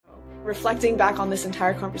reflecting back on this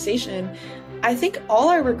entire conversation, I think all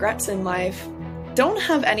our regrets in life don't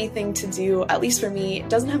have anything to do, at least for me, it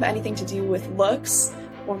doesn't have anything to do with looks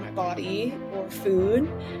or my body or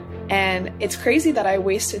food. And it's crazy that I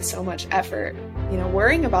wasted so much effort,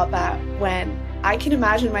 worrying about that when I can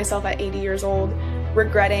imagine myself at 80 years old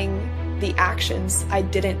regretting the actions I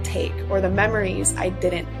didn't take or the memories I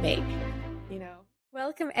didn't make.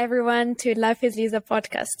 Welcome everyone to Life is Lisa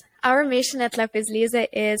podcast. Our mission at Life is Lisa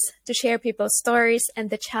is to share people's stories and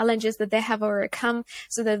the challenges that they have overcome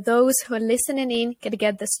so that those who are listening in can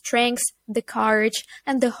get the strength, the courage,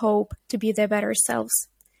 and the hope to be their better selves.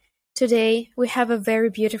 Today, we have a very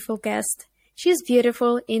beautiful guest. She is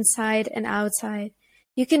beautiful inside and outside.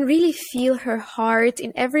 You can really feel her heart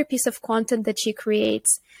in every piece of content that she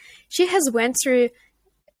creates. She has went through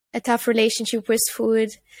a tough relationship with food,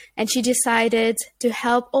 and she decided to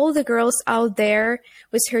help all the girls out there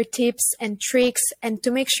with her tips and tricks and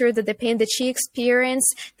to make sure that the pain that she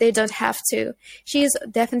experienced, they don't have to. She is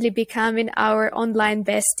definitely becoming our online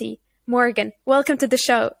bestie. Morgan, welcome to the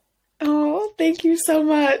show. Oh, thank you so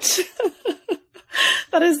much.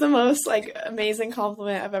 That is the most amazing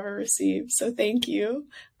compliment I've ever received. So thank you.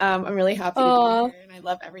 I'm really happy to be here, and I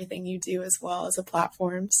love everything you do as well as a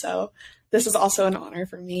platform. So this is also an honor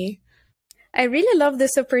for me. I really love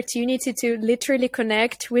this opportunity to literally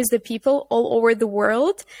connect with the people all over the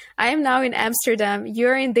world. I am now in Amsterdam,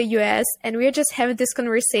 you're in the US, and we're just having this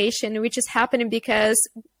conversation, which is happening because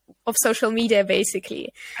of social media,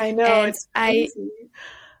 basically. I know, and it's crazy.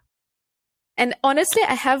 And honestly,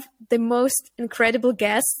 I have the most incredible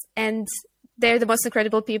guests, and they're the most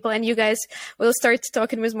incredible people. And you guys will start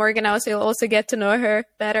talking with Morgan now, so you'll also get to know her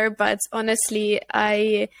better. But honestly,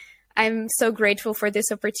 I'm so grateful for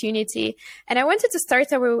this opportunity. And I wanted to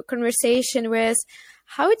start our conversation with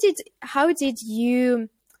how did you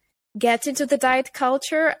get into the diet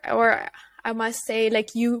culture? Or I must say,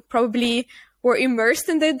 you probably were immersed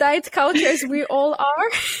in the diet culture as we all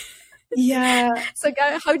are. Yeah. So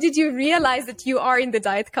how did you realize that you are in the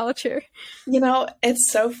diet culture?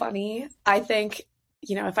 It's so funny. I think,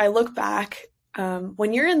 if I look back,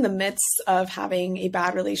 when you're in the midst of having a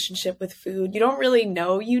bad relationship with food, you don't really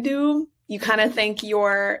know you do. You kind of think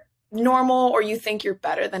you're normal or you think you're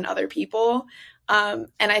better than other people. And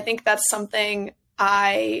I think that's something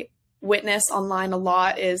I witness online a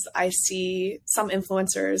lot is I see some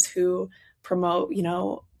influencers who promote,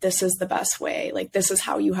 this is the best way. This is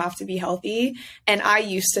how you have to be healthy. And I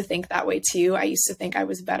used to think that way too. I used to think I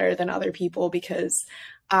was better than other people because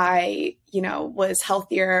I, was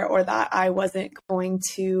healthier, or that I wasn't going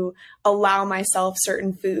to allow myself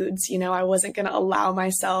certain foods. I wasn't going to allow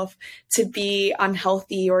myself to be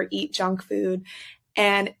unhealthy or eat junk food.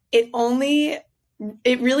 And it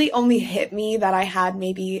really only hit me that I had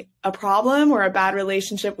maybe a problem or a bad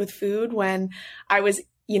relationship with food when I was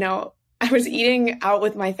eating out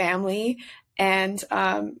with my family, and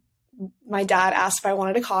my dad asked if I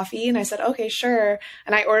wanted a coffee, and I said, okay, sure.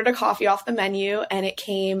 And I ordered a coffee off the menu, and it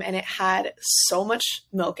came and it had so much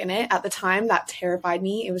milk in it. At the time, that terrified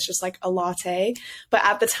me. It was just like a latte. But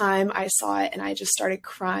at the time I saw it and I just started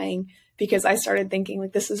crying because I started thinking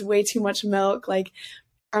this is way too much milk.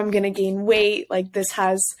 I'm going to gain weight. This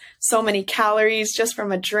has so many calories just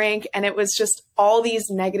from a drink. And it was just all these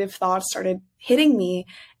negative thoughts started hitting me.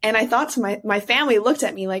 And I thought to my family looked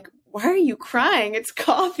at me why are you crying? It's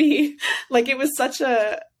coffee. It was such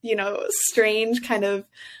a, strange kind of,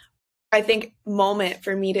 I think, moment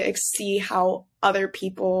for me to see how other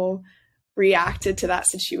people reacted to that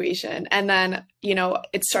situation. And then,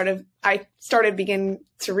 I started beginning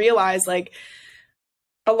to realize a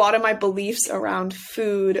lot of my beliefs around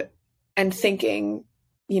food and thinking,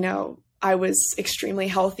 I was extremely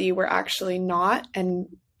healthy were actually not,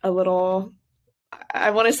 and a little,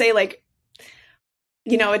 I want to say I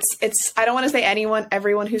don't want to say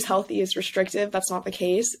everyone who's healthy is restrictive. That's not the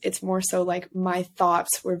case. It's more so my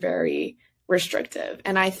thoughts were very restrictive.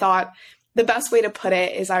 And I thought the best way to put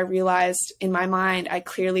it is I realized in my mind, I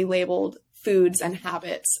clearly labeled foods and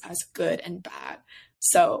habits as good and bad.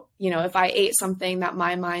 So, if I ate something that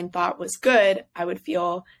my mind thought was good, I would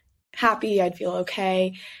feel happy. I'd feel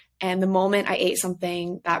okay. And the moment I ate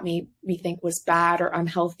something that made me think was bad or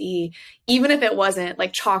unhealthy, even if it wasn't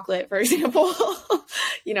chocolate, for example,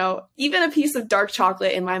 even a piece of dark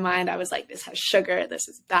chocolate in my mind, I was like, this has sugar, this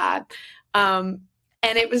is bad. And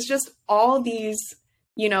it was just all these,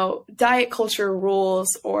 diet culture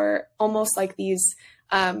rules, or almost these,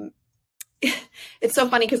 it's so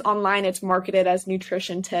funny because online it's marketed as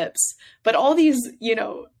nutrition tips, but all these,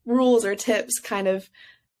 rules or tips kind of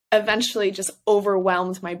eventually just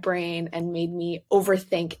overwhelmed my brain and made me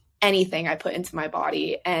overthink anything I put into my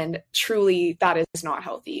body. And truly, that is not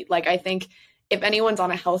healthy. Like, I think if anyone's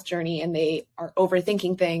on a health journey and they are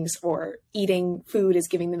overthinking things or eating food is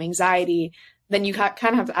giving them anxiety, then you kind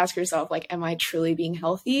of have to ask yourself, like, am I truly being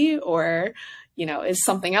healthy, or, is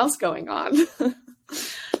something else going on?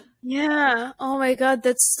 Yeah. Oh my God,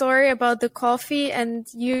 that story about the coffee and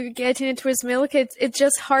you getting it with milk, it's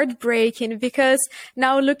just heartbreaking, because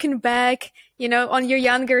now looking back, on your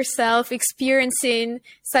younger self experiencing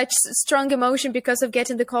such strong emotion because of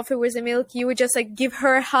getting the coffee with the milk, you would just like give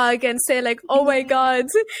her a hug and say like, oh my God,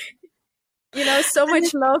 so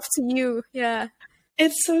much love to you. Yeah.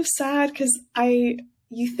 It's so sad because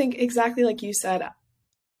you think exactly like you said.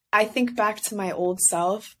 I think back to my old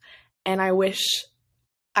self and I wish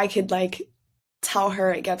I could like tell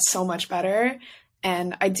her it gets so much better.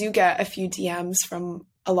 And I do get a few DMs from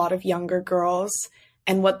a lot of younger girls,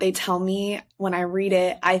 and what they tell me when I read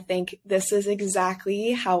it, I think this is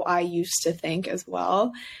exactly how I used to think as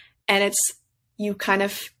well. And you kind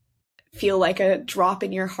of feel like a drop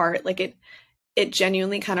in your heart. Like it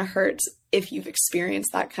genuinely kind of hurts if you've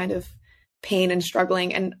experienced that kind of pain and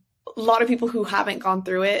struggling. And a lot of people who haven't gone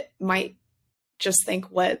through it might just think,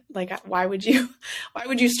 why would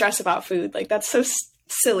you stress about food? Like, that's so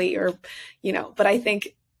silly, or, but I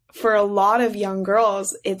think for a lot of young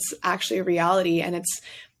girls, it's actually a reality. And it's,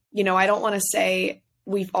 I don't want to say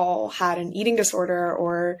we've all had an eating disorder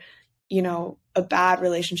or, a bad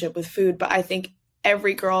relationship with food, but I think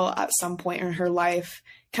every girl at some point in her life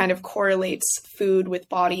kind of correlates food with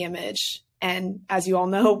body image. And as you all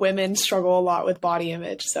know, women struggle a lot with body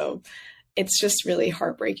image. So it's just really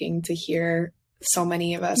heartbreaking to hear so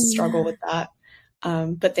many of us struggle with that.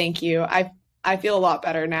 But thank you. I feel a lot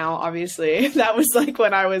better now, obviously. That was like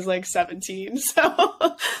when I was like 17.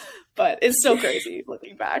 So, but it's still crazy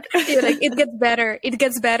looking back. You're like, it gets better. It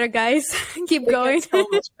gets better, guys. Keep going. It gets so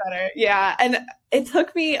much better. Yeah. And it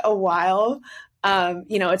took me a while.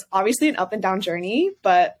 It's obviously an up and down journey,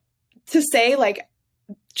 but to say like,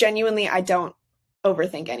 genuinely, I don't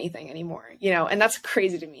overthink anything anymore, and that's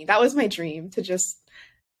crazy to me. That was my dream, to just,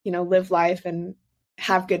 live life and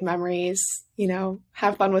have good memories,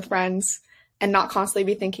 have fun with friends and not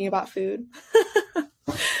constantly be thinking about food.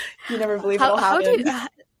 You never believe it'll happen.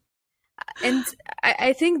 And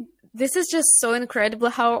I think this is just so incredible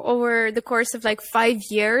how over the course of like 5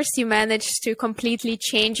 years, you managed to completely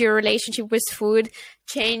change your relationship with food,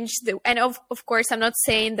 and of course, I'm not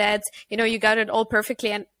saying that, you got it all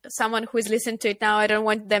perfectly, and someone who is listening to it now, I don't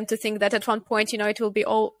want them to think that at one point, it will be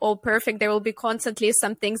all perfect. There will be constantly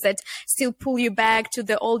some things that still pull you back to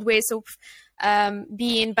the old ways of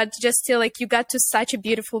being, but just still like you got to such a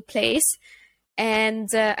beautiful place. And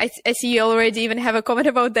I see you already even have a comment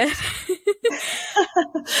about that.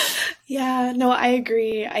 Yeah, no, I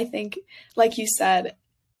agree. I think, like you said,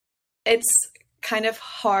 it's kind of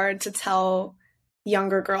hard to tell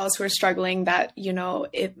younger girls who are struggling that,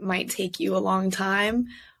 it might take you a long time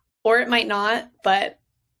or it might not, but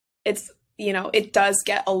it's, it does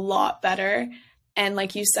get a lot better. And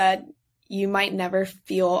like you said, you might never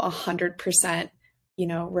feel 100%,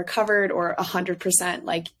 recovered, or 100%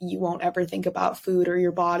 like you won't ever think about food or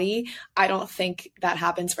your body. I don't think that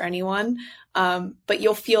happens for anyone. But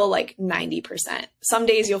you'll feel like 90%. Some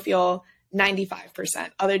days you'll feel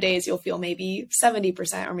 95%. Other days you'll feel maybe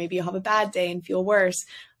 70%, or maybe you'll have a bad day and feel worse.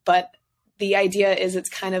 But the idea is it's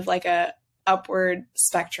kind of like a upward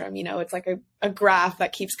spectrum. It's like a graph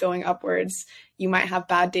that keeps going upwards. You might have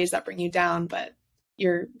bad days that bring you down, but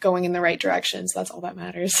you're going in the right direction. So that's all that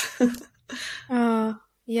matters.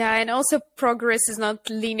 Yeah, and also progress is not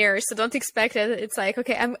linear, so don't expect it. It's like,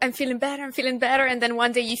 okay, I'm feeling better, and then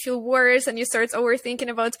one day you feel worse and you start overthinking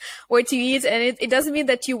about what to eat, and it doesn't mean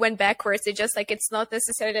that you went backwards. It's just like, it's not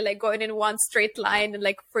necessarily like going in one straight line and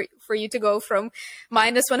like for you to go from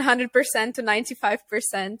minus 100% to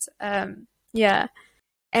 95%. Yeah,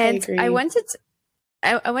 and I wanted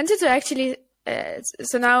to actually.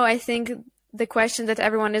 So now I think the question that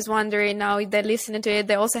everyone is wondering now, they're listening to it,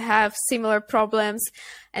 they also have similar problems,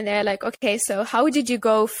 and they're like, okay, so how did you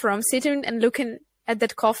go from sitting and looking at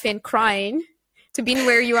that coffee and crying to being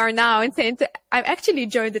where you are now and saying, I actually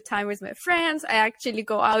enjoy the time with my friends, I actually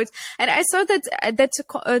go out. And I saw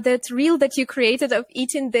that reel that you created of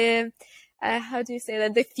eating the how do you say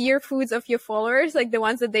that, the fear foods of your followers, like the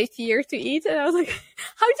ones that they fear to eat. And I was like,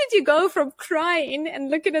 how did you go from crying and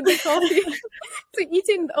looking at the coffee to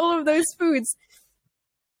eating all of those foods?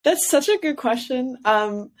 That's such a good question.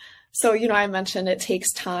 So, I mentioned it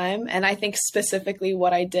takes time. And I think specifically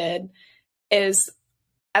what I did is,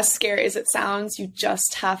 as scary as it sounds, you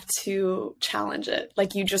just have to challenge it.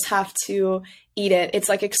 Like, you just have to eat it. It's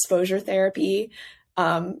like exposure therapy.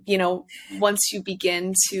 Once you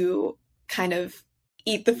begin to kind of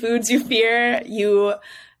eat the foods you fear, you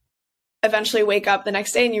eventually wake up the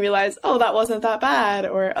next day and you realize, oh, that wasn't that bad,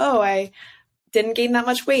 or, oh, I didn't gain that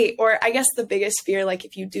much weight. Or I guess the biggest fear, like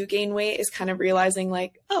if you do gain weight, is kind of realizing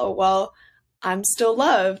like, oh, well, I'm still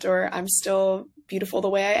loved, or I'm still beautiful the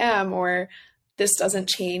way I am, or this doesn't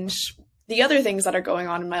change the other things that are going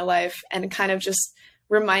on in my life, and kind of just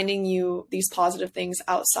reminding you these positive things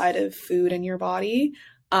outside of food and your body.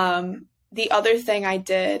 The other thing I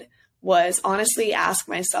did was honestly ask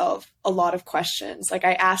myself a lot of questions. Like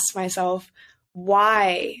I asked myself,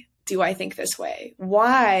 why do I think this way?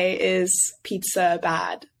 Why is pizza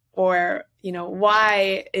bad? Or,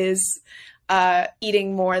 why is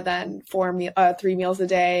eating more than 3 meals a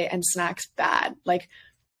day and snacks bad? Like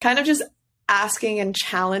kind of just asking and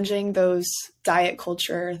challenging those diet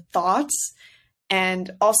culture thoughts,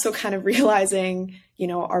 and also kind of realizing,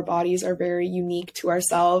 our bodies are very unique to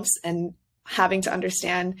ourselves, and having to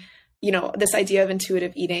understand, this idea of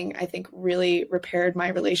intuitive eating, I think really repaired my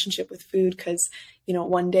relationship with food, because,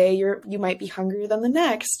 one day you might be hungrier than the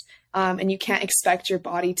next. And you can't expect your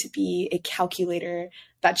body to be a calculator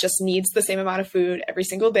that just needs the same amount of food every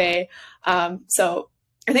single day. So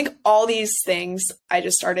I think all these things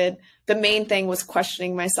the main thing was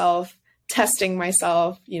questioning myself, testing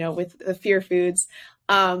myself, with the fear foods.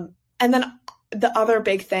 And then the other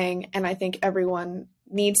big thing, and I think everyone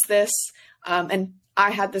needs this, and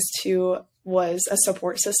I had this too, was a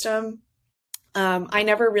support system. I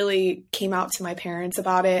never really came out to my parents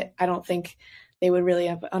about it. I don't think they would really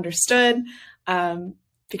have understood,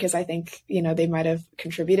 because I think, they might have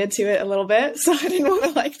contributed to it a little bit. So I didn't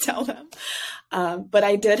want to tell them. But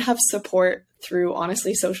I did have support through,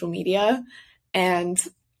 honestly, social media. And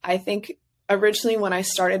I think originally when I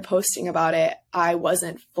started posting about it, I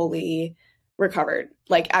wasn't fully recovered.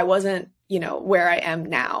 Like I wasn't, where I am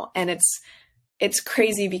now. And it's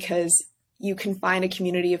crazy because you can find a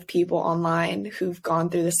community of people online who've gone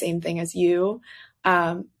through the same thing as you.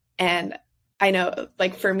 And I know,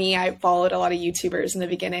 for me, I followed a lot of YouTubers in the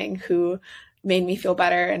beginning who made me feel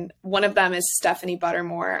better. And one of them is Stephanie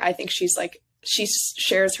Buttermore. I think she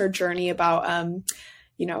shares her journey about,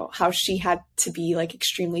 how she had to be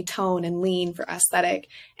extremely toned and lean for aesthetic.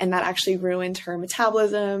 And that actually ruined her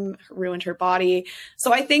metabolism, ruined her body.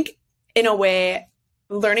 So I think in a way,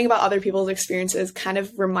 learning about other people's experiences kind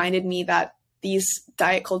of reminded me that these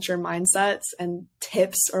diet culture mindsets and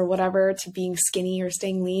tips or whatever to being skinny or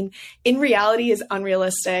staying lean in reality is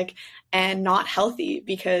unrealistic and not healthy,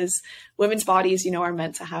 because women's bodies, are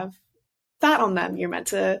meant to have fat on them. You're meant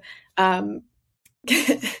to, I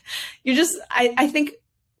think,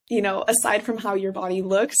 aside from how your body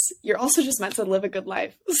looks, you're also just meant to live a good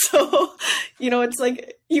life. So, it's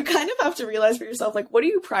you kind of have to realize for yourself, what are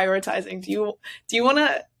you prioritizing? Do you want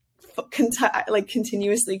to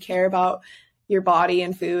continuously care about your body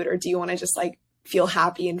and food, or do you want to just feel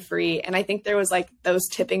happy and free? And I think there was those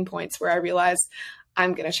tipping points where I realized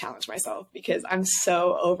I'm going to challenge myself because I'm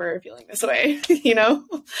so over feeling this way,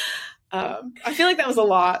 I feel like that was a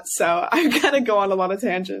lot, so I'm going to go on a lot of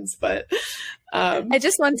tangents, but I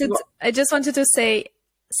just wanted to say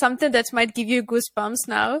something that might give you goosebumps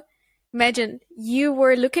now. Imagine you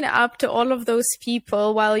were looking up to all of those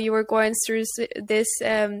people while you were going through this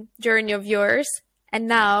journey of yours, and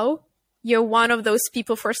now you're one of those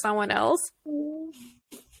people for someone else.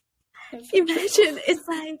 Imagine it's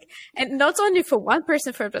and not only for one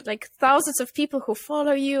person, but thousands of people who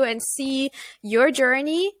follow you and see your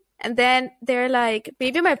journey. And then they're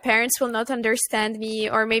maybe my parents will not understand me,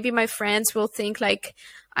 or maybe my friends will think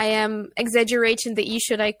I am exaggerating the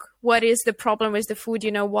issue. What is the problem with the food?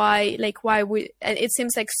 Why? And it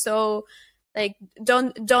seems so,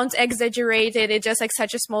 don't exaggerate it. It's just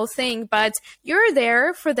such a small thing, but you're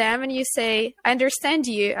there for them and you say, I understand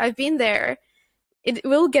you. I've been there. It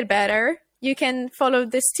will get better. You can follow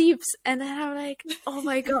the steps. And then I'm oh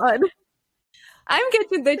my God. I'm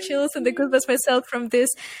getting the chills and the goosebumps myself from this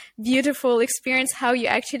beautiful experience, how you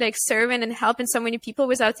actually serving and helping so many people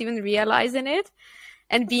without even realizing it,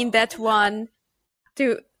 and being that one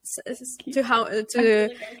to I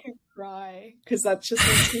can cry because that just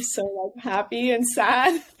makes me so happy and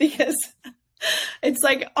sad, because it's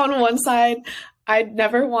on one side, I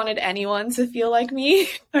never wanted anyone to feel like me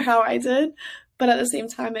or how I did, but at the same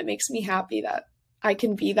time, it makes me happy that I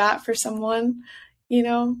can be that for someone,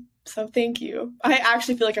 So thank you. I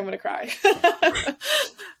actually feel like I'm going to cry.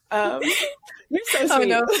 You're so sweet. Oh,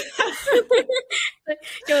 no.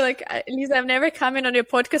 You're Lisa, I'm never coming on your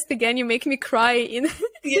podcast again. You make me cry.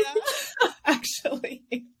 Yeah, actually.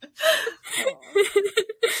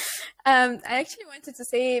 I actually wanted to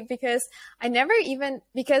say, because I never even,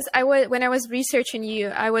 because I was, when I was researching you,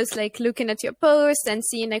 I was like looking at your posts and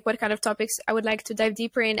seeing like what kind of topics I would like to dive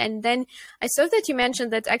deeper in. And then I saw that you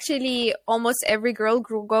mentioned that actually almost every girl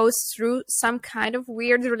goes through some kind of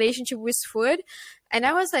weird relationship with food. And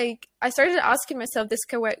I was like, I started asking myself this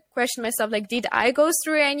question myself, like, did I go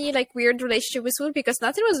through any like weird relationship with food? Because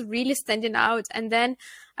nothing was really standing out. And then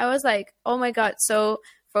I was like, oh my God. So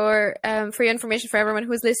for your information, for everyone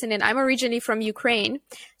who's listening, I'm originally from Ukraine.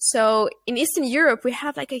 So in Eastern Europe, we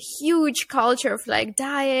have like a huge culture of like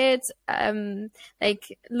diet,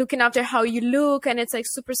 like looking after how you look. And it's like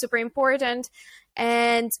super, super important.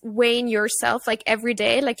 And weighing yourself like every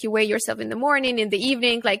day, like you weigh yourself in the morning, in the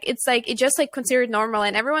evening, like it's just like considered normal,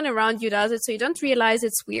 and everyone around you does it, so you don't realize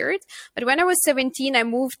it's weird. But when I was 17, I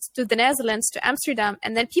moved to the Netherlands, to Amsterdam,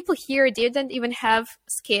 and then people here didn't even have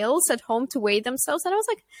scales at home to weigh themselves, and I was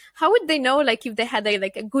like, how would they know like if they had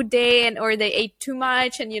like a good day and or they ate too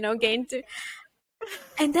much and gained too.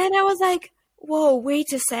 And then I was like, whoa,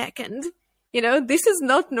 wait a second. This is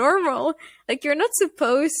not normal. Like, you're not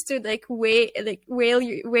supposed to like weigh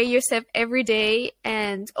yourself every day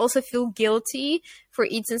and also feel guilty for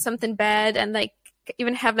eating something bad and like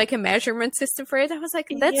even have like a measurement system for it. I was like,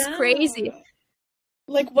 that's crazy.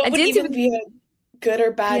 Like, what would even be a good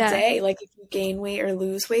or bad day? Like, if you gain weight or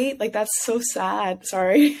lose weight, like that's so sad.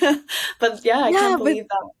 Sorry, but yeah, I can't believe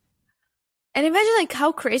that. And imagine like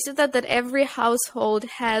how crazy that every household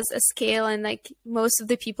has a scale and like most of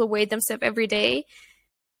the people weigh themselves every day.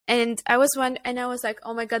 And I was like,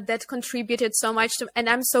 oh my God, that contributed so much to, and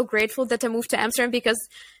I'm so grateful that I moved to Amsterdam, because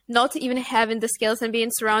not even having the scales and being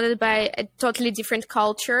surrounded by a totally different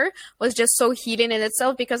culture was just so healing in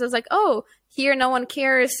itself, because I was like, oh, here no one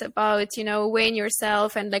cares about, weighing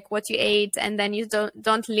yourself and like what you ate, and then you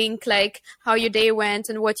don't link like how your day went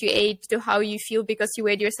and what you ate to how you feel because you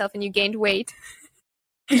weighed yourself and you gained weight.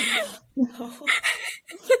 No.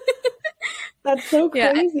 That's so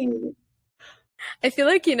crazy. Yeah. I feel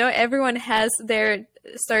like, everyone has their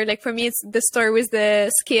story. Like for me, it's the story with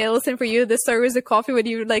the scales, and for you, the story with the coffee, when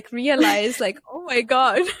you like realize like, oh my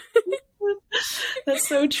God. That's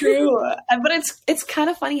so true. But it's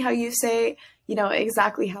kind of funny how you say,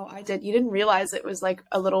 exactly how I did. You didn't realize it was like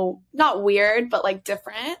a little, not weird, but like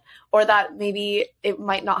different, or that maybe it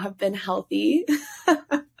might not have been healthy.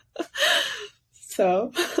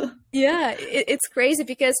 So yeah, it's crazy,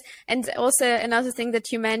 because, and also another thing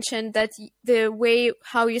that you mentioned, that the way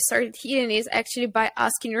how you started eating is actually by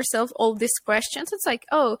asking yourself all these questions. It's like,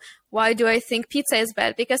 oh, why do I think pizza is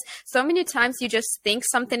bad? Because so many times you just think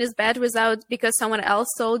something is bad because someone else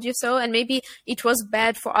told you so, and maybe it was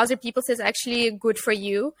bad for other people, so it's actually good for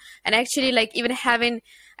you. And actually like even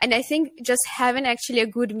and I think just having actually a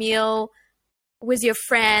good meal with your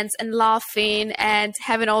friends and laughing and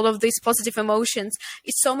having all of these positive emotions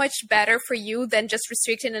is so much better for you than just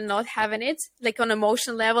restricting and not having it, like on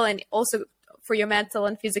emotional level, and also for your mental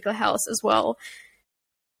and physical health as well.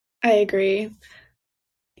 I agree.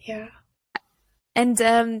 Yeah. And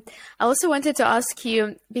I also wanted to ask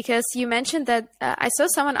you, because you mentioned that I saw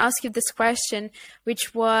someone ask you this question,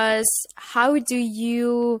 which was, how do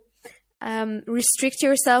you restrict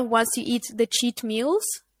yourself once you eat the cheat meals?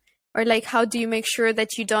 Or like, how do you make sure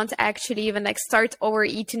that you don't actually even like start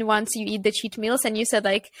overeating once you eat the cheat meals? And you said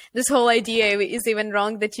like this whole idea is even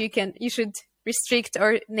wrong, that you should restrict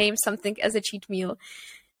or name something as a cheat meal.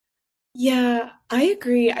 Yeah, I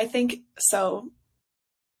agree. I think so.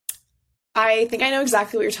 I think I know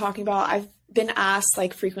exactly what you're talking about. I've been asked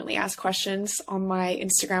like frequently asked questions on my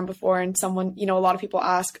Instagram before, and someone, a lot of people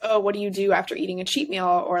ask, oh, what do you do after eating a cheat meal?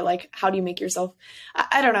 Or like, how do you make yourself,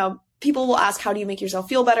 I don't know. People will ask, how do you make yourself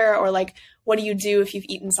feel better? Or like, what do you do if you've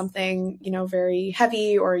eaten something, very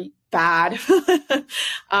heavy or bad?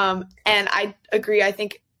 And I agree. I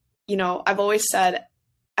think, I've always said,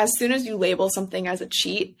 as soon as you label something as a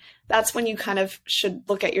cheat, that's when you kind of should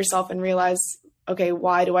look at yourself and realize, okay,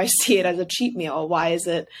 why do I see it as a cheat meal? Why is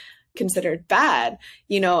it considered bad?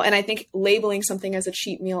 And I think labeling something as a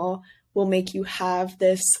cheat meal will make you have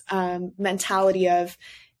this mentality of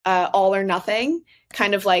all or nothing,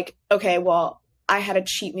 kind of like, okay, well, I had a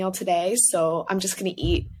cheat meal today, so I'm just going to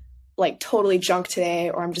eat like totally junk today,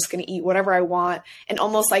 or I'm just going to eat whatever I want. And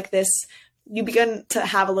almost like this, you begin to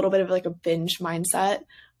have a little bit of like a binge mindset.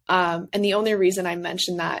 And the only reason I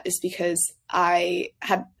mentioned that is because I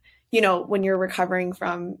had, when you're recovering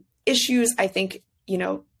from issues, I think,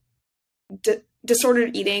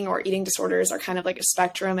 disordered eating or eating disorders are kind of like a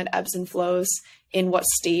spectrum. It ebbs and flows in what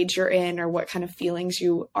stage you're in or what kind of feelings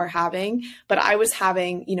you are having. But I was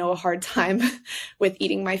having, a hard time with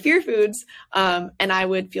eating my fear foods. And I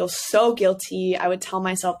would feel so guilty. I would tell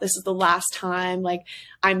myself, this is the last time, like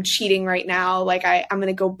I'm cheating right now. Like I'm going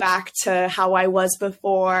to go back to how I was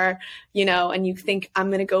before, and you think I'm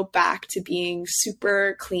going to go back to being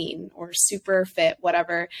super clean or super fit,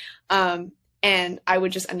 whatever. And I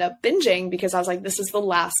would just end up binging because I was like, this is the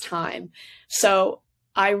last time. So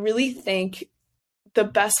I really think the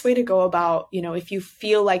best way to go about, if you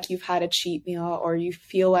feel like you've had a cheat meal or you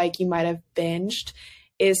feel like you might have binged,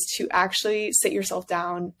 is to actually sit yourself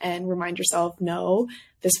down and remind yourself, no,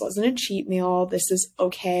 this wasn't a cheat meal. This is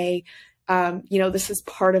okay. This is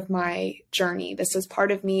part of my journey. This is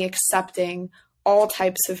part of me accepting all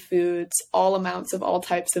types of foods, all amounts of all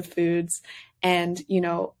types of foods. And,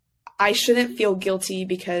 I shouldn't feel guilty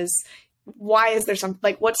because why is there something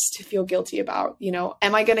like, what's to feel guilty about?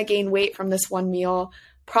 Am I going to gain weight from this one meal?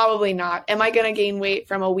 Probably not. Am I going to gain weight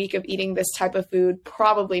from a week of eating this type of food?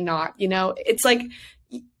 Probably not. It's like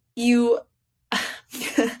I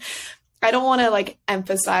don't want to like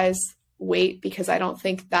emphasize weight because I don't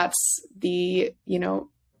think that's I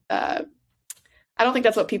don't think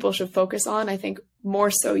that's what people should focus on. I think more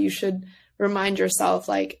so you should remind yourself,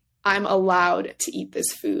 like, I'm allowed to eat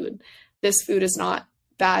this food. This food is not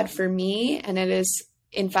bad for me, and it is,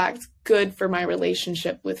 in fact, good for my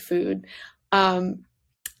relationship with food. And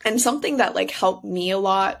something that like helped me a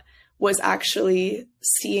lot was actually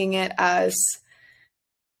seeing it as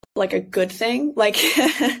like a good thing. Like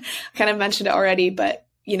I kind of mentioned it already, but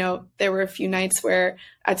there were a few nights where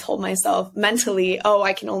I told myself mentally, oh,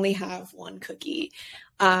 I can only have one cookie.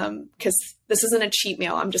 Because this isn't a cheat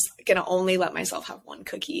meal. I'm just going to only let myself have one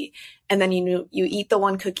cookie. And then you eat the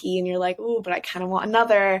one cookie and you're like, ooh, but I kind of want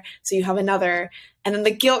another. So you have another. And then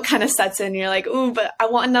the guilt kind of sets in. You're like, ooh, but I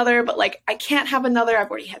want another, but like, I can't have another.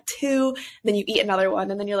 I've already had two. And then you eat another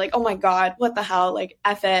one. And then you're like, oh my God, what the hell? Like,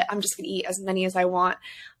 F it. I'm just going to eat as many as I want.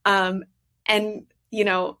 And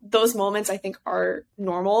those moments I think are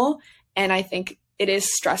normal. And I think it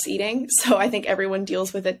is stress eating. So I think everyone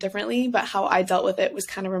deals with it differently, but how I dealt with it was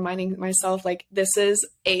kind of reminding myself, like, this is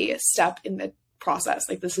a step in the process.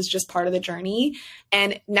 Like, this is just part of the journey.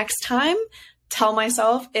 And next time, tell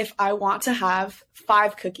myself, if I want to have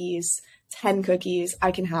 5 cookies, 10 cookies,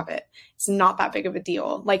 I can have it. It's not that big of a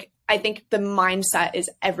deal. Like, I think the mindset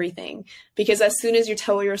is everything, because as soon as you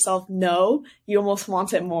tell yourself no, you almost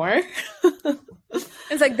want it more.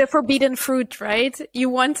 It's like the forbidden fruit, right? You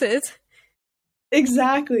want it.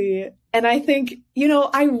 Exactly. And I think,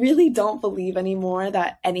 I really don't believe anymore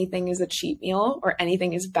that anything is a cheat meal or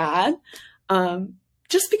anything is bad.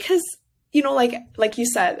 Just because, like you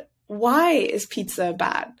said, why is pizza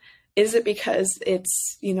bad? Is it because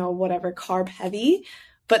it's, whatever, carb heavy?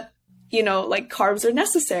 But, like, carbs are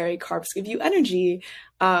necessary. Carbs give you energy.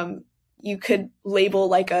 You could label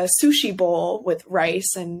like a sushi bowl with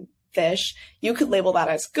rice and fish. You could label that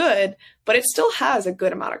as good, but it still has a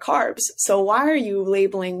good amount of carbs. So why are you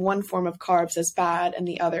labeling one form of carbs as bad and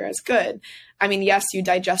the other as good? I mean, yes, you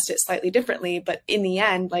digest it slightly differently, but in the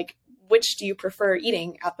end, like, which do you prefer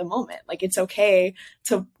eating at the moment? Like, it's okay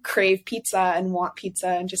to crave pizza and want pizza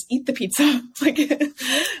and just eat the pizza. Like, in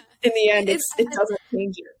the end, it doesn't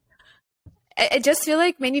change you. I just feel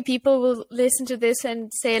like many people will listen to this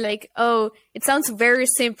and say like, oh, it sounds very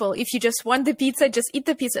simple. If you just want the pizza, just eat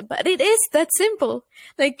the pizza. But it is that simple.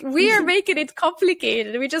 Like, we are making it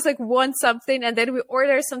complicated. We just like want something and then we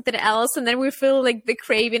order something else and then we feel like the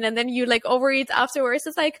craving and then you like overeat afterwards.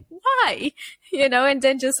 It's like, why? And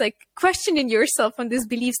then just like questioning yourself on these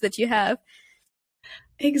beliefs that you have.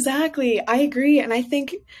 Exactly. I agree. And I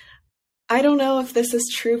think, I don't know if this is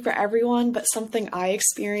true for everyone, but something I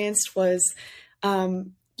experienced was,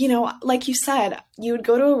 like you said, you would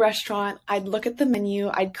go to a restaurant, I'd look at the menu,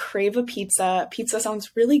 I'd crave a pizza. Pizza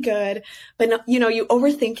sounds really good, but you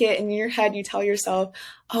overthink it and in your head, you tell yourself,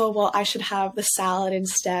 oh, well, I should have the salad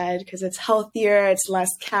instead because it's healthier, it's less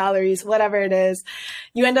calories, whatever it is.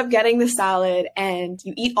 You end up getting the salad and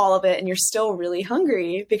you eat all of it and you're still really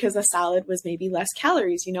hungry because the salad was maybe less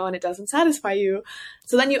calories, and it doesn't satisfy you.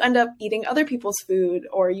 So then you end up eating other people's food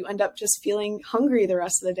or you end up just feeling hungry the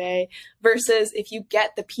rest of the day, versus if you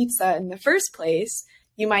get the pizza in the first place,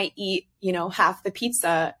 you might eat, half the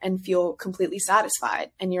pizza and feel completely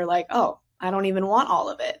satisfied. And you're like, oh, I don't even want all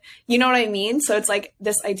of it. You know what I mean? So it's like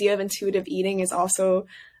this idea of intuitive eating is also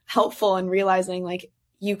helpful in realizing like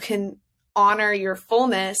you can honor your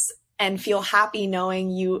fullness and feel happy knowing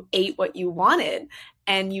you ate what you wanted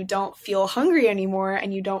and you don't feel hungry anymore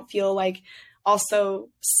and you don't feel like, also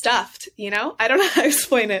stuffed, I don't know how to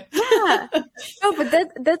explain it. Yeah. No, but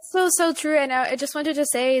that's so true. And I just wanted to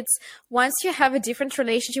say, it's once you have a different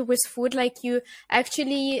relationship with food, like you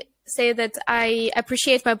actually say that I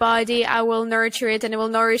appreciate my body, I will nurture it and I will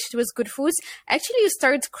nourish it with good foods. Actually, you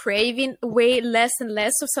start craving way less and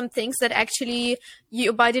less of some things that actually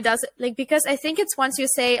your body does, like, because I think it's once you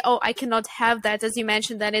say, oh, I cannot have that, as you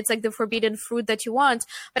mentioned, that it's like the forbidden fruit that you want.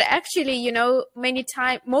 But actually,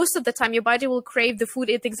 most of the time your body will crave the food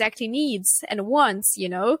it exactly needs and wants,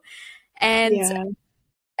 and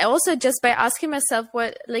Yeah. also just by asking myself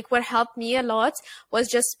what helped me a lot was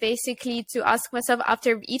just basically to ask myself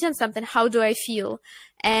after I've eaten something, how do I feel?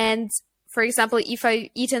 And for example, if I've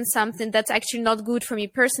eaten something that's actually not good for me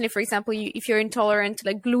personally, for example, if you're intolerant to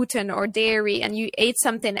like gluten or dairy and you ate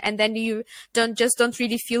something and then you don't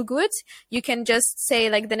really feel good, you can just say,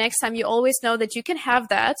 like, the next time, you always know that you can have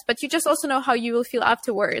that, but you just also know how you will feel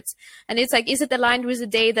afterwards. And it's like, is it aligned with the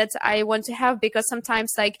day that I want to have? Because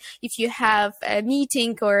sometimes, like, if you have a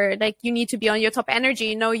meeting or like you need to be on your top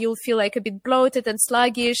energy, you'll feel like a bit bloated and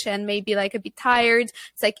sluggish and maybe like a bit tired.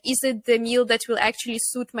 It's like, is it the meal that will actually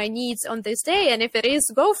suit my needs on this day? And if it is,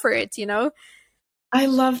 go for it. I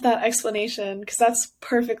love that explanation because that's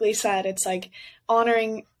perfectly said. It's like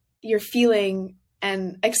honoring your feeling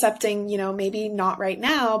and accepting, maybe not right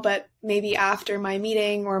now, but maybe after my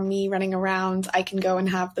meeting or me running around, I can go and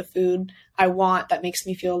have the food I want that makes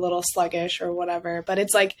me feel a little sluggish or whatever. But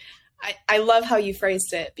it's like, I love how you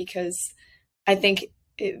phrased it because I think,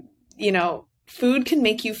 food can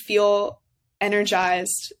make you feel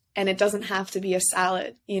energized. And it doesn't have to be a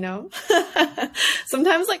salad,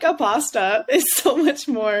 Sometimes like a pasta is so much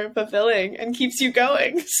more fulfilling and keeps you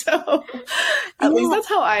going. So at least that's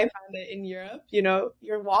how I found it in Europe.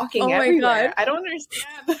 You're walking everywhere. God. I don't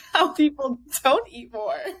understand how people don't eat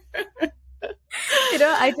more.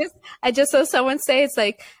 I just saw someone say, it's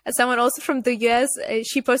like, someone also from the US,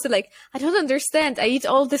 she posted like, I don't understand. I eat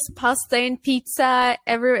all this pasta and pizza,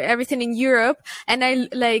 everything in Europe, and I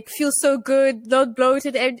like feel so good, not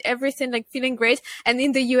bloated, everything, like feeling great. And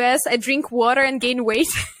in the US, I drink water and gain weight.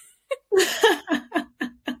 Just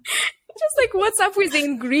like, what's up with the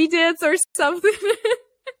ingredients or something?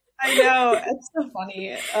 I know, it's so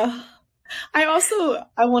funny.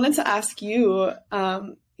 I wanted to ask you,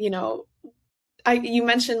 you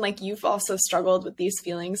mentioned like you've also struggled with these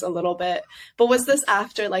feelings a little bit, but was this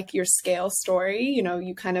after like your scale story?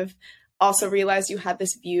 You kind of also realized you had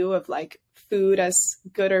this view of like food as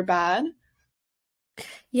good or bad?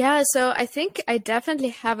 Yeah, so I think I definitely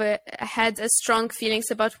had a strong feelings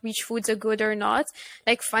about which foods are good or not.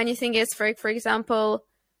 Like, funny thing is, for example,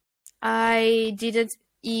 I didn't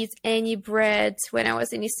eat any bread when I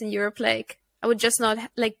was in Eastern Europe. Like, I would just not,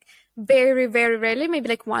 like, very, very rarely, maybe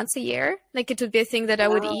like once a year, like it would be a thing that I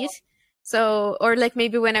would eat. So, or like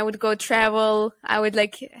maybe when I would go travel, I would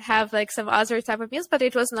like have like some other type of meals, but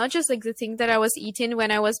it was not just like the thing that I was eating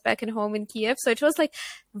when I was back at home in Kiev. So it was like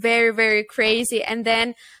very, very crazy. And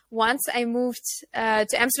then once I moved to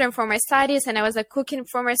Amsterdam for my studies, and I was like cooking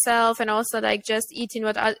for myself and also like just eating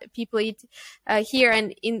what people eat here.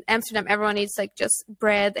 And in Amsterdam, everyone eats like just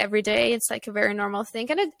bread every day. It's like a very normal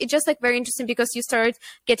thing. And it's just like very interesting because you start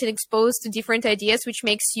getting exposed to different ideas, which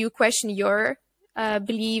makes you question your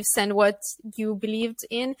beliefs and what you believed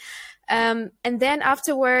in. And then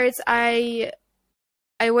afterwards, I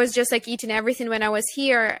was just like eating everything when I was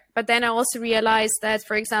here. But then I also realized that,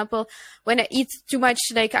 for example, when I eat too much,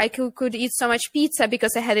 like I could eat so much pizza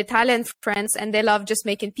because I had Italian friends and they love just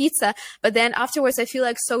making pizza. But then afterwards, I feel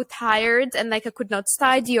like so tired and like I could not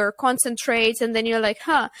study or concentrate. And then you're like,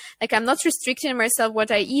 like I'm not restricting myself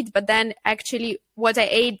what I eat, but then actually what I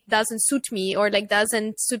ate doesn't suit me or like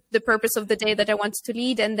doesn't suit the purpose of the day that I wanted to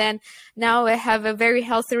lead. And then now I have a very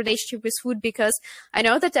healthy relationship with food because I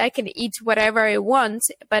know that I can eat whatever I want,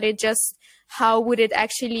 but it just, how would it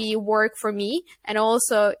actually work for me and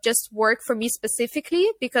also just work for me specifically?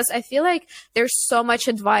 Because I feel like there's so much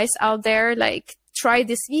advice out there, like try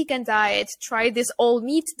this vegan diet, try this all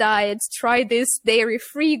meat diet, try this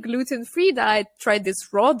dairy-free, gluten-free diet, try this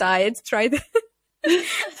raw diet, try this.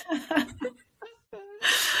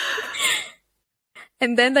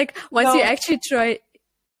 And then like once you actually try,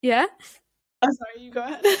 yeah. I'm sorry, you go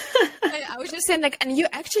ahead. I was just saying, like, and you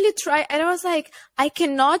actually try, and I was like, I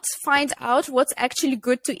cannot find out what's actually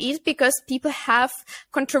good to eat because people have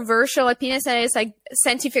controversial opinions, and it's like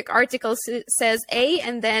scientific article says A,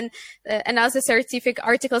 and then another scientific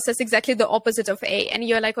article says exactly the opposite of A, and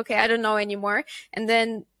you're like, okay, I don't know anymore. And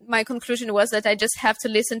then my conclusion was that I just have to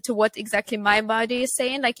listen to what exactly my body is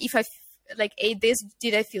saying. Like, if I like ate this,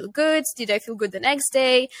 did I feel good? Did I feel good the next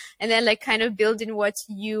day? And then like kind of building what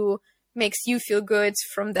you makes you feel good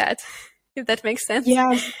from that, if that makes sense. Yeah,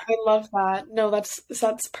 I love that. No, that's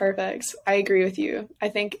perfect. I agree with you. I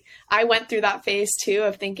think I went through that phase too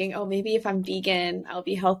of thinking, oh, maybe if I'm vegan, I'll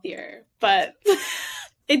be healthier. But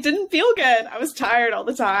it didn't feel good. I was tired all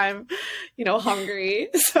the time, hungry.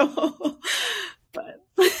 So, but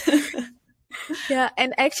yeah.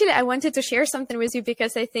 And actually, I wanted to share something with you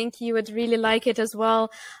because I think you would really like it as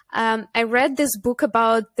well. I read this book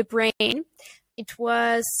about the brain. It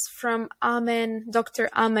was from Dr.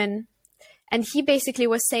 Amen. And he basically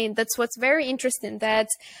was saying that's what's very interesting, that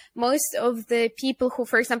most of the people who,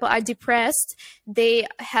 for example, are depressed, they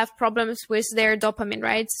have problems with their dopamine,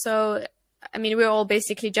 right? So, I mean, we're all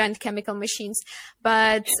basically giant chemical machines,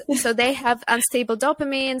 but so they have unstable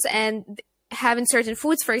dopamines, and having certain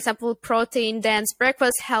foods, for example, protein-dense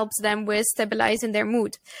breakfast, helps them with stabilizing their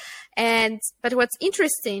mood. But what's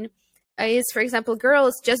interesting is, for example,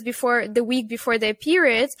 girls just before the week before their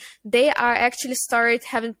period, they are actually start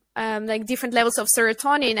having like different levels of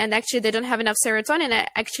serotonin, and actually they don't have enough serotonin.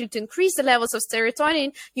 Actually, to increase the levels of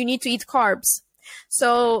serotonin, you need to eat carbs.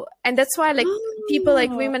 So, and that's why like people,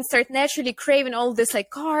 like women, start naturally craving all this like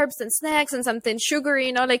carbs and snacks and something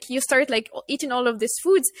sugary, like you start like eating all of these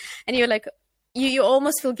foods, and you're like, you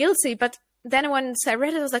almost feel guilty. But then once I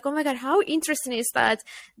read it, I was like, oh my God, how interesting is that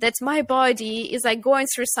my body is like going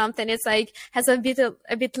through something. It's like has a bit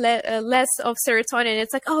less of serotonin.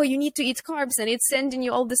 It's like, oh, you need to eat carbs, and it's sending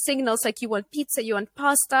you all the signals like you want pizza, you want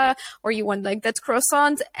pasta, or you want like that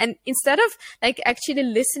croissant. And instead of like actually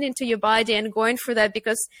listening to your body and going for that,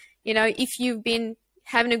 because, if you've been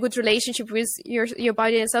having a good relationship with your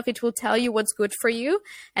body and stuff, it will tell you what's good for you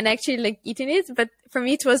and actually like eating it. But for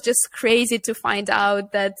me, it was just crazy to find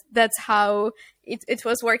out that that's how it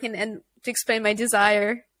was working, and to explain my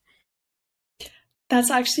desire.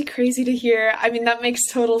 That's actually crazy to hear. I mean, that makes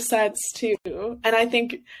total sense too. And I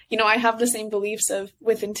think, I have the same beliefs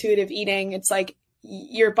with intuitive eating. It's like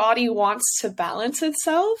your body wants to balance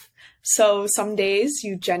itself. So some days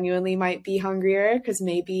you genuinely might be hungrier because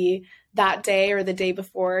maybe that day or the day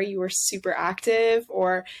before you were super active,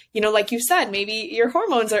 or, like you said, maybe your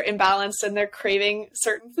hormones are imbalanced and they're craving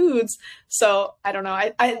certain foods. So I don't know.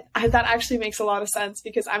 I that actually makes a lot of sense,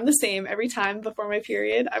 because I'm the same every time before my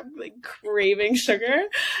period. I'm like craving sugar,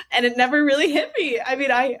 and it never really hit me. I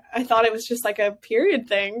mean, I thought it was just like a period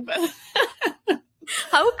thing, but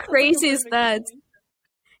how crazy is that?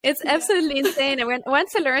 It's absolutely insane. And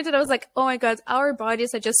once I learned it, I was like, oh my God, our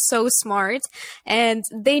bodies are just so smart, and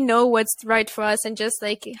they know what's right for us. And just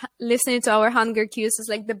like listening to our hunger cues is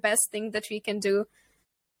like the best thing that we can do.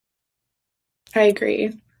 I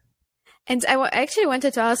agree. And I actually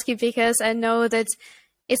wanted to ask you, because I know that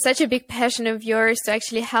it's such a big passion of yours to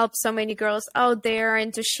actually help so many girls out there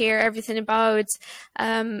and to share everything about,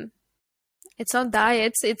 it's not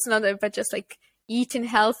diets, it's not but just like eating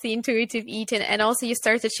healthy, intuitive eating. And also you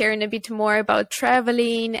started sharing a bit more about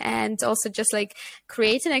traveling, and also just like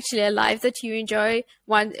creating actually a life that you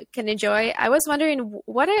one can enjoy. I was wondering,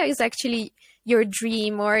 what is actually your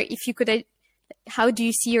dream, or if you could, how do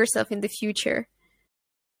you see yourself in the future?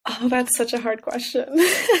 Oh, that's such a hard question.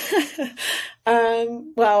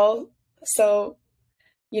 Well, so,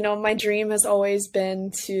 my dream has always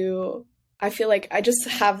been I feel like I just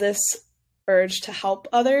have this urge to help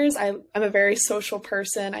others. I'm a very social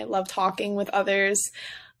person. I love talking with others.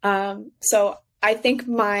 So I think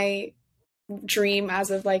my dream as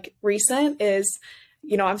of like recent is,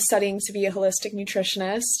 I'm studying to be a holistic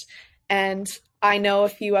nutritionist, and I know a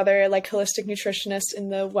few other like holistic nutritionists in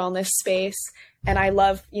the wellness space, and I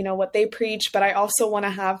love, what they preach, but I also want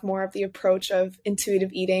to have more of the approach of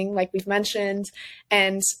intuitive eating, like we've mentioned,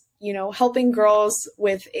 and helping girls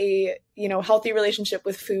with a, healthy relationship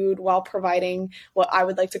with food while providing what I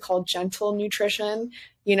would like to call gentle nutrition.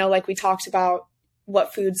 Like we talked about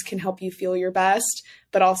what foods can help you feel your best,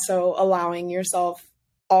 but also allowing yourself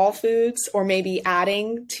all foods, or maybe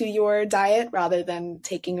adding to your diet rather than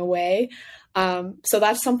taking away. So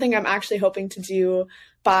that's something I'm actually hoping to do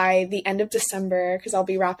by the end of December, because I'll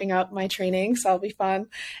be wrapping up my training. So that'll be fun.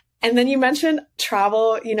 And then you mentioned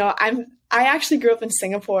travel. I actually grew up in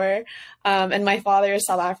Singapore, and my father is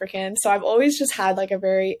South African. So I've always just had like a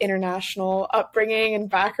very international upbringing and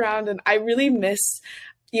background. And I really miss,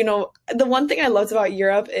 the one thing I loved about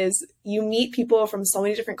Europe is you meet people from so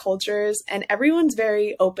many different cultures, and everyone's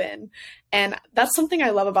very open. And that's something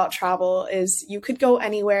I love about travel, is you could go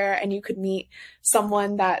anywhere and you could meet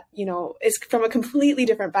someone that, is from a completely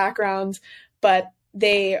different background, but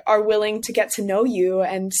they are willing to get to know you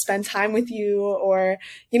and spend time with you, or,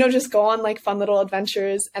 just go on like fun little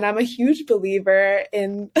adventures. And I'm a huge believer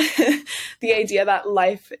in the idea that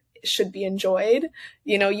life should be enjoyed.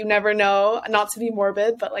 You know, you never know, not to be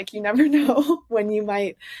morbid, but like you never know when you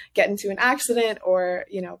might get into an accident or,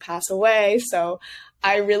 you know, pass away. So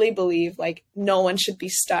I really believe like no one should be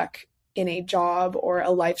stuck in a job or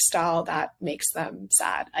a lifestyle that makes them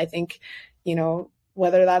sad. I think, you know,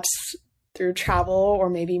 whether that's through travel or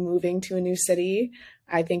maybe moving to a new city,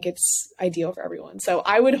 I think it's ideal for everyone. So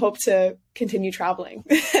I would hope to continue traveling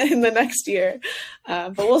in the next year,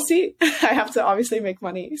 but we'll see. I have to obviously make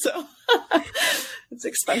money, so it's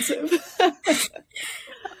expensive.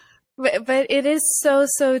 But it is so,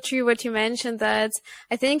 so true what you mentioned, that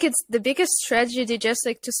I think it's the biggest tragedy just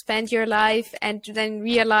like to spend your life and then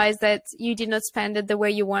realize that you did not spend it the way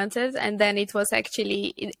you wanted. And then it was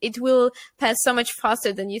actually, it will pass so much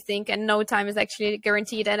faster than you think, and no time is actually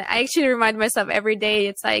guaranteed. And I actually remind myself every day,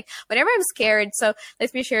 it's like whenever I'm scared. So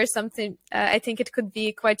let me share something. I think it could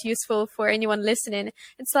be quite useful for anyone listening.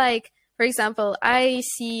 It's like, for example, I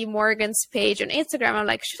see Morgan's page on Instagram. I'm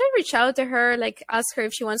like, should I reach out to her? Like, ask her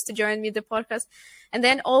if she wants to join me the podcast? And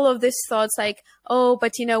then all of these thoughts like, oh,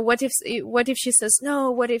 but you know, what if she says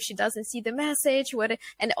no? What if she doesn't see the message?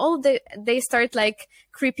 And they start like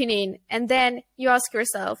creeping in. And then you ask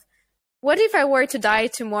yourself, what if I were to die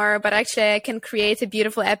tomorrow, but actually I can create a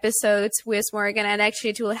beautiful episode with Morgan, and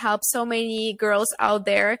actually it will help so many girls out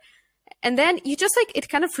there. And then you just like, it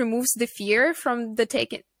kind of removes the fear from the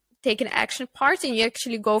taking action part, and you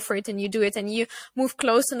actually go for it and you do it, and you move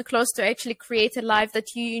close and close to actually create a life that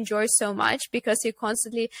you enjoy so much, because you're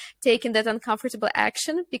constantly taking that uncomfortable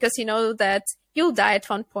action, because you know that you'll die at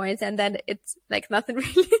one point, and then it's like nothing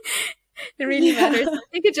really it really matters. I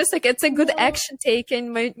think it's just like, it's a good action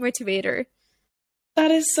taken motivator.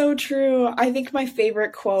 That is so true. I think my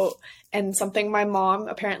favorite quote, and something my mom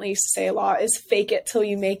apparently used to say a lot, is fake it till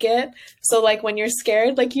you make it. So like when you're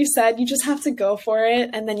scared, like you said, you just have to go for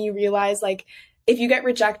it. And then you realize like if you get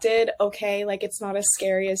rejected, okay, like it's not as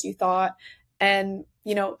scary as you thought. And,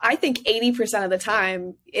 you know, I think 80% of the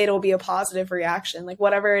time it'll be a positive reaction, like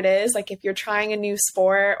whatever it is. Like if you're trying a new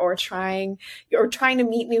sport or trying to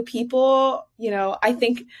meet new people, you know, I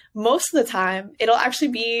think most of the time it'll actually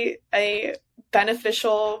be a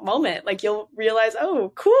beneficial moment. Like you'll realize,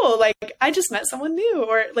 oh, cool, like I just met someone new,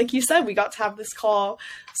 or like you said, we got to have this call.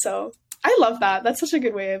 So I love that. That's such a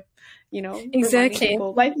good way of, you know, exactly.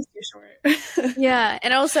 People, life is too short. Yeah.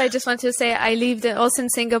 And also I just want to say I lived also in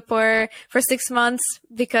Singapore for 6 months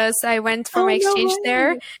because I went for my exchange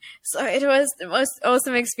there. So it was the most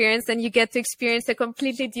awesome experience, and you get to experience a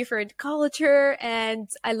completely different culture. And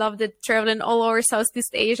I loved it. Traveling all over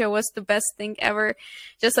Southeast Asia was the best thing ever.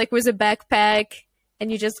 Just like with a backpack,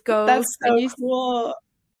 and you just go. That's so cool.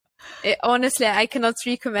 Honestly, I cannot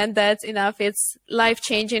recommend that enough. It's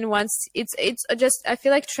life-changing once it's just, I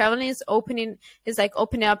feel like traveling is opening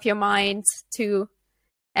up your mind to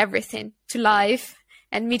everything, to life,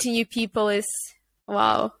 and meeting new people is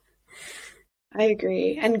wow. I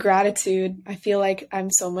agree. And gratitude. I feel like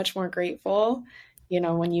I'm so much more grateful, you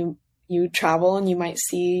know, when you travel and you might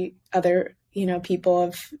see other, you know, people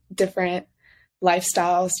of different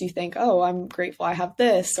lifestyles. You think, oh, I'm grateful I have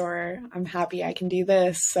this, or I'm happy I can do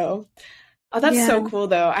this. So that's so cool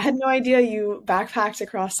though. I had no idea you backpacked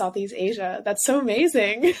across Southeast Asia. That's so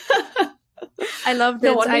amazing. I loved it.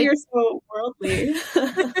 No wonder you're so worldly.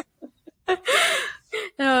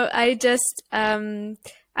 No, I just I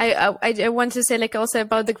want to say like also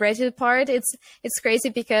about the gratitude part. It's crazy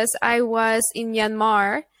because I was in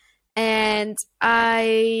Myanmar and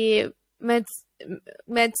I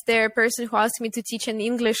met their person who asked me to teach an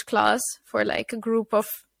English class for like a group of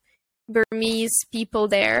Burmese people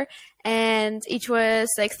there, and it was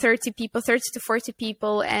like 30 to 40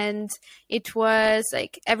 people, and it was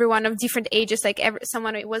like everyone of different ages, like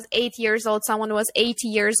someone was 8 years old, someone was 80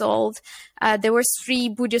 years old. There were 3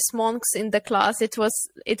 Buddhist monks in the class. It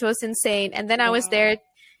was insane. And then I was there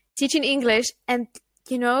teaching English, and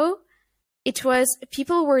you know, it was,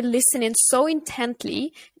 people were listening so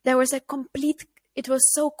intently. There was it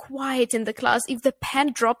was so quiet in the class. If the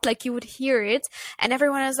pen dropped, like you would hear it. And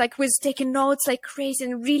everyone was taking notes like crazy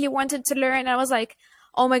and really wanted to learn. And I was like,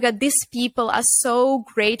 oh my God, these people are so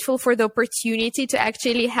grateful for the opportunity to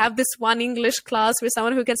actually have this one English class with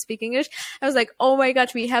someone who can speak English. I was like, oh my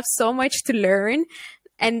God, we have so much to learn.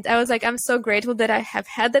 And I was like, I'm so grateful that I have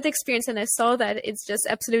had that experience. And I saw that it's just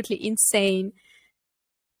absolutely insane.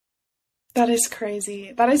 That is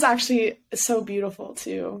crazy. That is actually so beautiful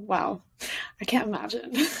too. Wow. I can't imagine.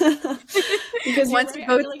 Because once you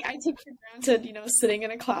go, like, I take for granted, you know, sitting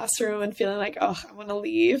in a classroom and feeling like, oh, I want to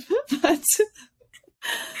leave. But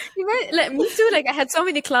you might, like, me too. Like I had so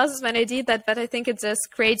many classes when I did that, but I think it's just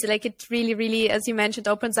crazy. Like it really, really, as you mentioned,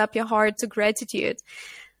 opens up your heart to gratitude.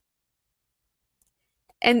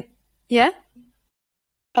 And yeah.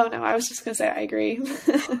 Oh no, I was just gonna say I agree.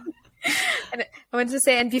 And I wanted to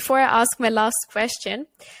say, and before I ask my last question,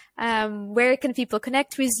 where can people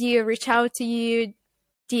connect with you, reach out to you,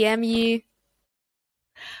 DM you?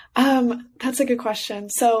 That's a good question.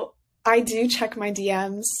 So I do check my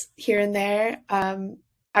DMs here and there.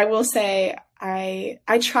 I will say I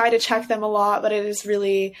try to check them a lot, but it is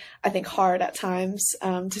really, I think, hard at times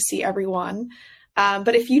to see everyone.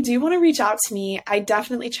 But if you do want to reach out to me, I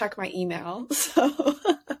definitely check my email. So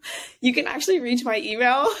you can actually reach my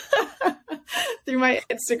email through my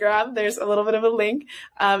Instagram. There's a little bit of a link.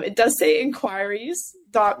 It does say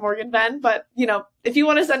inquiries.morganvenn, but if you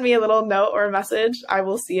want to send me a little note or a message, I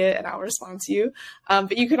will see it and I'll respond to you.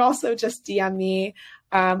 But you can also just DM me.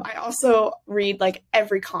 I also read like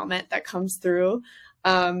every comment that comes through.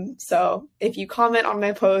 So if you comment on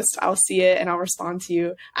my post, I'll see it and I'll respond to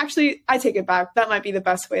you. Actually, I take it back. That might be the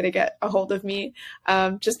best way to get a hold of me.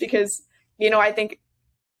 Just because, I think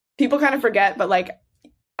people kind of forget, but like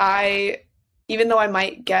even though I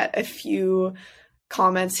might get a few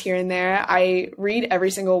comments here and there, I read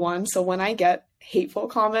every single one. So when I get hateful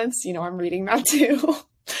comments, I'm reading that too.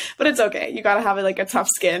 But it's okay. You got to have like a tough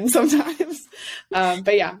skin sometimes.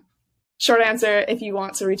 But yeah. Short answer, if you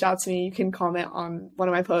want to reach out to me, you can comment on one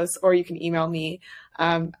of my posts or you can email me.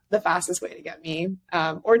 The fastest way to get me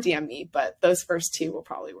or DM me, but those first two will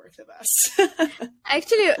probably work the best.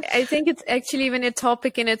 Actually, I think it's actually even a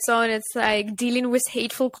topic in its own. It's like dealing with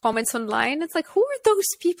hateful comments online. It's like, who are those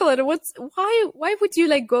people? And why would you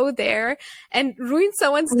like go there and ruin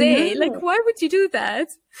someone's day? Like, why would you do that?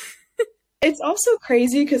 It's also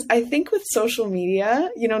crazy because I think with social media,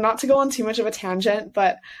 not to go on too much of a tangent,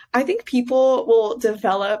 but I think people will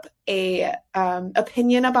develop a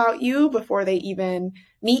opinion about you before they even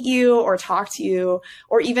meet you or talk to you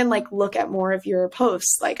or even like look at more of your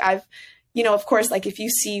posts. Like of course, like if you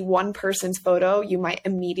see one person's photo, you might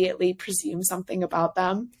immediately presume something about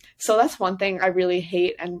them. So that's one thing I really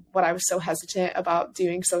hate. And what I was so hesitant about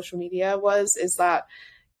doing social media is that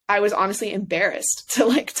I was honestly embarrassed to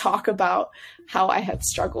like talk about how I had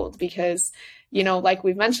struggled because, like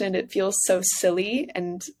we've mentioned, it feels so silly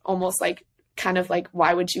and almost like kind of like,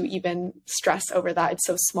 why would you even stress over that? It's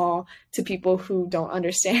so small to people who don't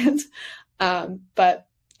understand. But,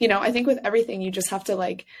 I think with everything, you just have to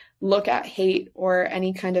like look at hate or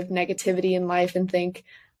any kind of negativity in life and think,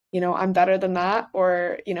 I'm better than that,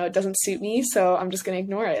 or, it doesn't suit me. So I'm just going to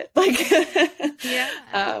ignore it. Like, yeah,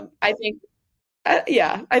 I think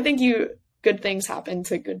good things happen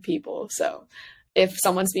to good people. So if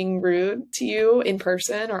someone's being rude to you in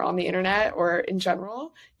person or on the internet or in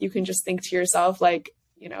general, you can just think to yourself, like,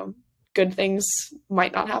 good things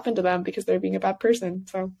might not happen to them because they're being a bad person.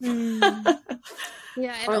 So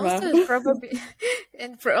yeah,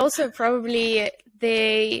 and probably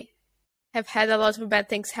they have had a lot of bad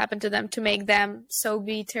things happen to them to make them so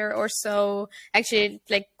bitter or so actually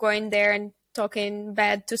like going there and talking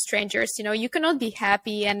bad to strangers. You cannot be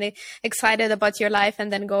happy and excited about your life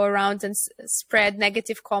and then go around and spread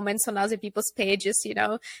negative comments on other people's pages.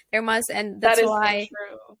 There must, and that's why. So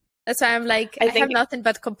true. That's why I'm like, I have nothing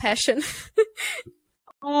but compassion.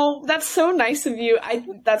 Oh, that's so nice of you.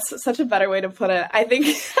 That's such a better way to put it. I think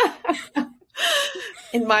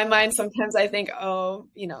in my mind, sometimes I think,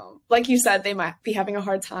 like you said, they might be having a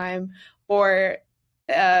hard time, or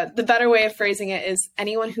the better way of phrasing it is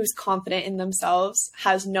anyone who's confident in themselves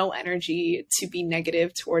has no energy to be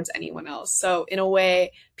negative towards anyone else. So in a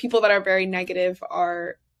way, people that are very negative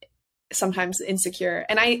are sometimes insecure.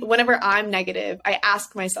 And whenever I'm negative, I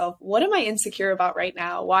ask myself, what am I insecure about right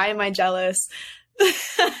now? Why am I jealous?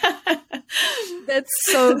 That's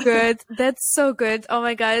so good. That's so good. Oh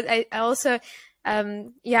my God. I also,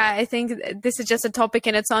 I think this is just a topic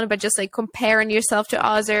in its own, but just like comparing yourself to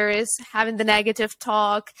others, having the negative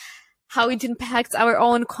talk, how it impacts our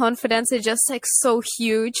own confidence is just like so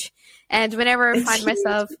huge. And whenever I find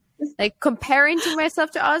myself like comparing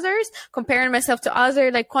myself to other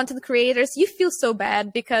like content creators, you feel so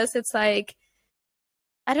bad because it's like,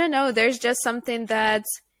 I don't know, there's just something that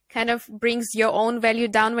kind of brings your own value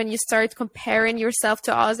down when you start comparing yourself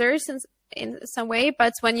to others in some way.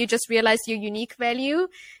 But when you just realize your unique value,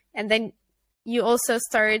 and then you also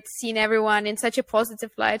start seeing everyone in such a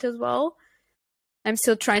positive light as well. I'm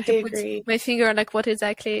still trying to put my finger on like what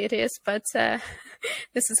exactly it is, but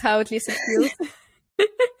this is how at least it feels.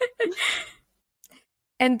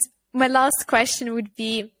 And my last question would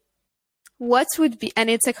be, and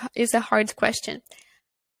it's a hard question,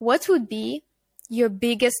 what would be your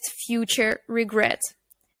biggest future regret?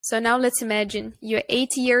 So now let's imagine you're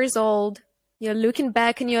 80 years old, you're looking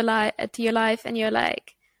back in at your life and you're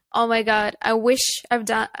like, oh my God, I wish I've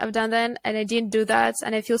done that and I didn't do that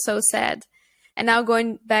and I feel so sad. And now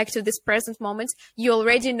going back to this present moment, you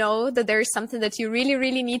already know that there is something that you really,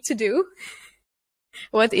 really need to do.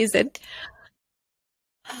 What is it?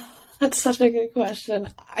 That's such a good question.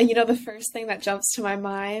 The first thing that jumps to my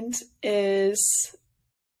mind is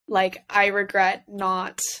like, I regret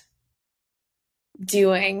not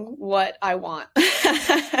doing what I want.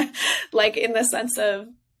 Like in the sense of,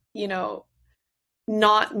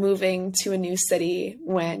 not moving to a new city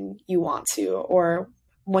when you want to, or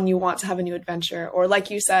when you want to have a new adventure, or like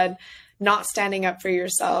you said, not standing up for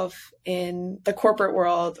yourself in the corporate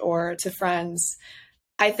world or to friends.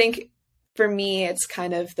 I think for me, it's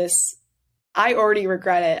kind of this, I already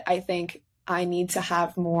regret it. I think I need to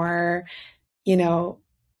have more,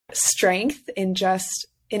 strength in just,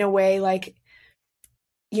 in a way, like,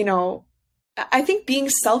 I think being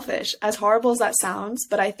selfish, as horrible as that sounds,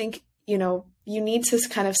 but I think, you need to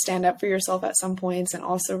kind of stand up for yourself at some points and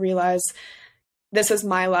also realize this is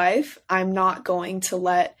my life. I'm not going to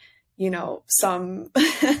let, someone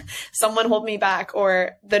hold me back,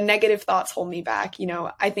 or the negative thoughts hold me back.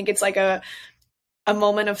 I think it's like a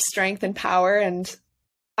moment of strength and power. And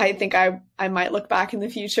I think I might look back in the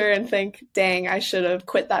future and think, dang, I should have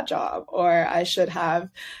quit that job, or I should have,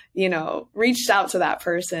 reached out to that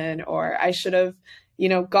person, or I should have,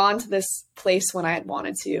 gone to this place when I had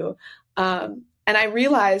wanted to. And I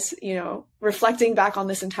realized, reflecting back on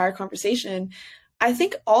this entire conversation, I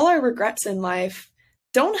think all our regrets in life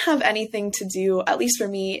don't have anything to do, at least for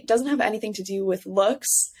me, it doesn't have anything to do with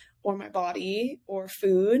looks or my body or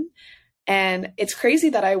food. And it's crazy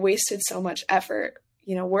that I wasted so much effort,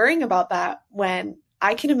 worrying about that, when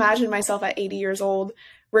I can imagine myself at 80 years old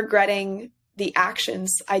regretting the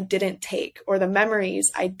actions I didn't take or the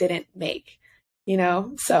memories I didn't make,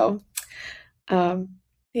 So,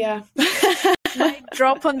 yeah. Mic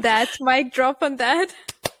drop on that.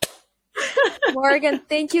 Morgan,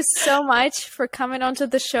 thank you so much for coming onto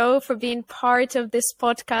the show, for being part of this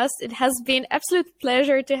podcast. It has been absolute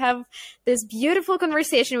pleasure to have this beautiful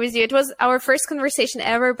conversation with you. It was our first conversation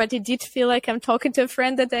ever, but it did feel like I'm talking to a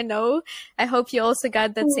friend that I know. I hope you also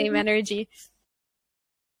got that same energy.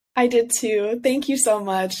 I did too. Thank you so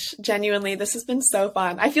much. Genuinely, this has been so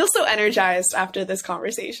fun. I feel so energized after this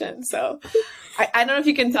conversation. So I don't know if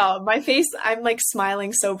you can tell my face, I'm like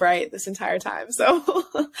smiling so bright this entire time. So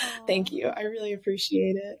thank you. I really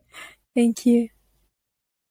appreciate it. Thank you.